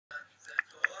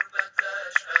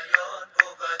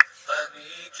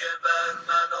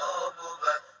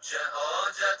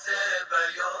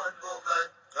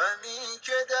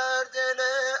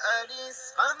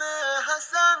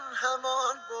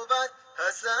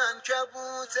حسن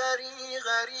کبوتری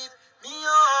غریب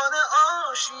میان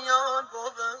آشیان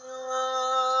بود.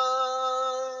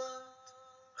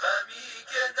 غمی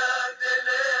که در دل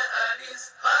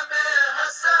علیست غم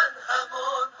حسن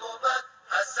همان بود.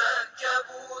 حسن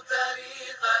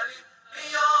کبوتری غریب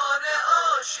میان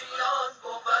آشیان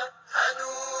بود.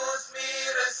 هنوز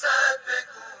میرسد به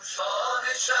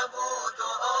گوشان شب و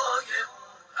دعای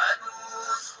او،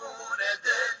 هنوز خون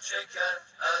دل چکد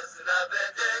از لب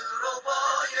دل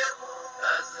ربای او،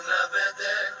 از لب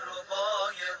دل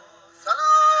ربای او.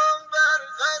 سلام بر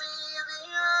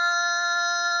غریبیم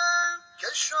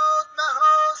که شد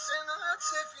محاسنت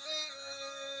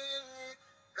سفید،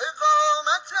 به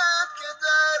قامتت که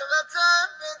در وطن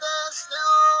به دست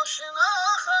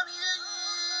آشنا خمید.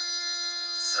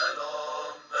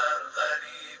 سلام بر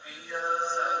غریبیم،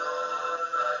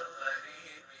 سلام بر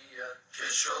غریبیم که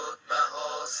شد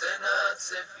محاسنت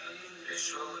سفید، که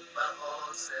شد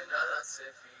محاسنت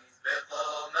سفید. به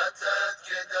قامتت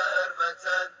که در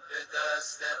وطن به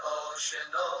دست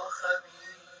آشنا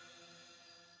خمید.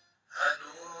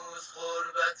 هنوز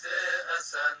غربت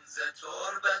حسن ز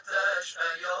تربتش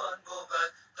عیان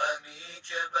بود. غمی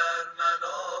که بر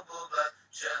منا بود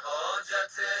چه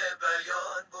حاجت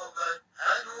بیان بود.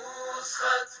 هنوز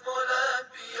ختم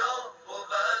الانبیا بود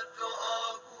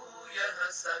دعاگوی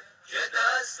حسن، که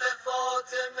دست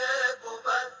فاطمه بود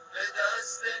به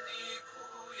دست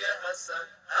نیکوی حسن.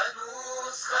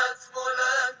 هنوز ختم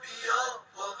الانبیا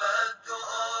بود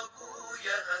دعاگوی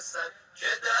حسن،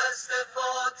 که دست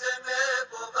فاطمه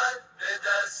بود به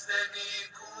دست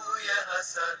نیکوی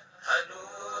حسن.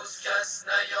 هنوز کس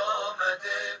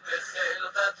نیامده به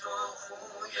خلقت و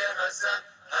خوی حسن،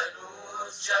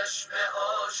 هنوز چشم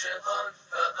عاشقان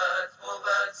فقط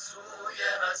بود سوی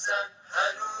حسن.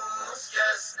 هنوز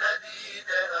کس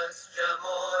ندیده از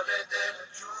جمال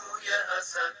دلجوی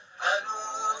حسن،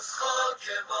 هنوز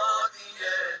خاک وادی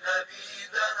نبی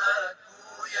دهد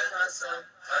بوی حسن.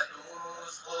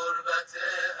 هنوز غربت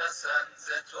حسن ز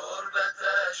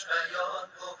تربتش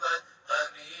عیان بود.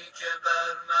 غمی که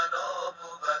بر منا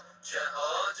بود چه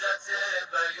حاجت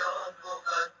بیان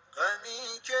بود.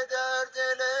 غمی که در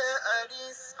دل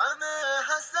علیست غم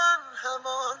حسن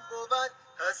همان بود.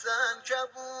 حسن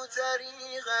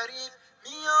کبوتری غریب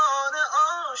میان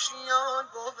آشیان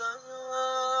بود.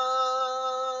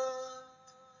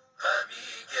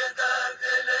 غمی که در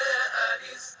دل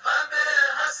علیست غم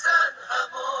حسن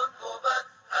همان بود.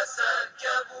 حسن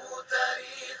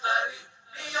کبوتری غریب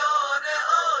میان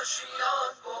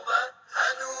آشیان بود.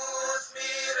 هنوز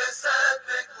میرسد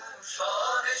به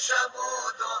گوشان شب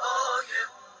و دعای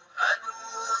او،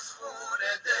 هنوز خون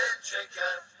دل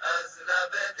چکد از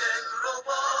لب دل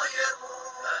ربای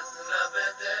او، از لب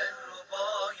دل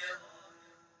ربای او.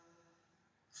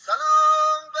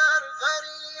 سلام بر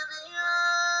غریبیم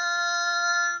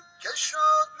که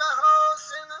شد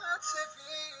محاسنت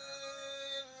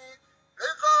سفید، به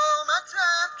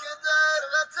قامتت که در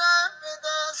وطن به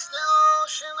دست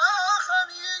آشنا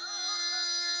خمید.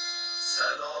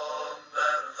 سلام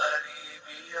بر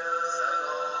غریبیم،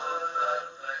 سلام بر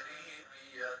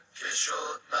غریبیم که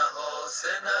شد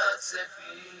محاسنت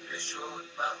سفید، که شد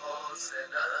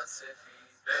محاسنت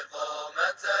سفید. به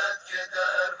قامتت که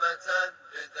در وطن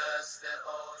به دست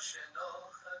آشنا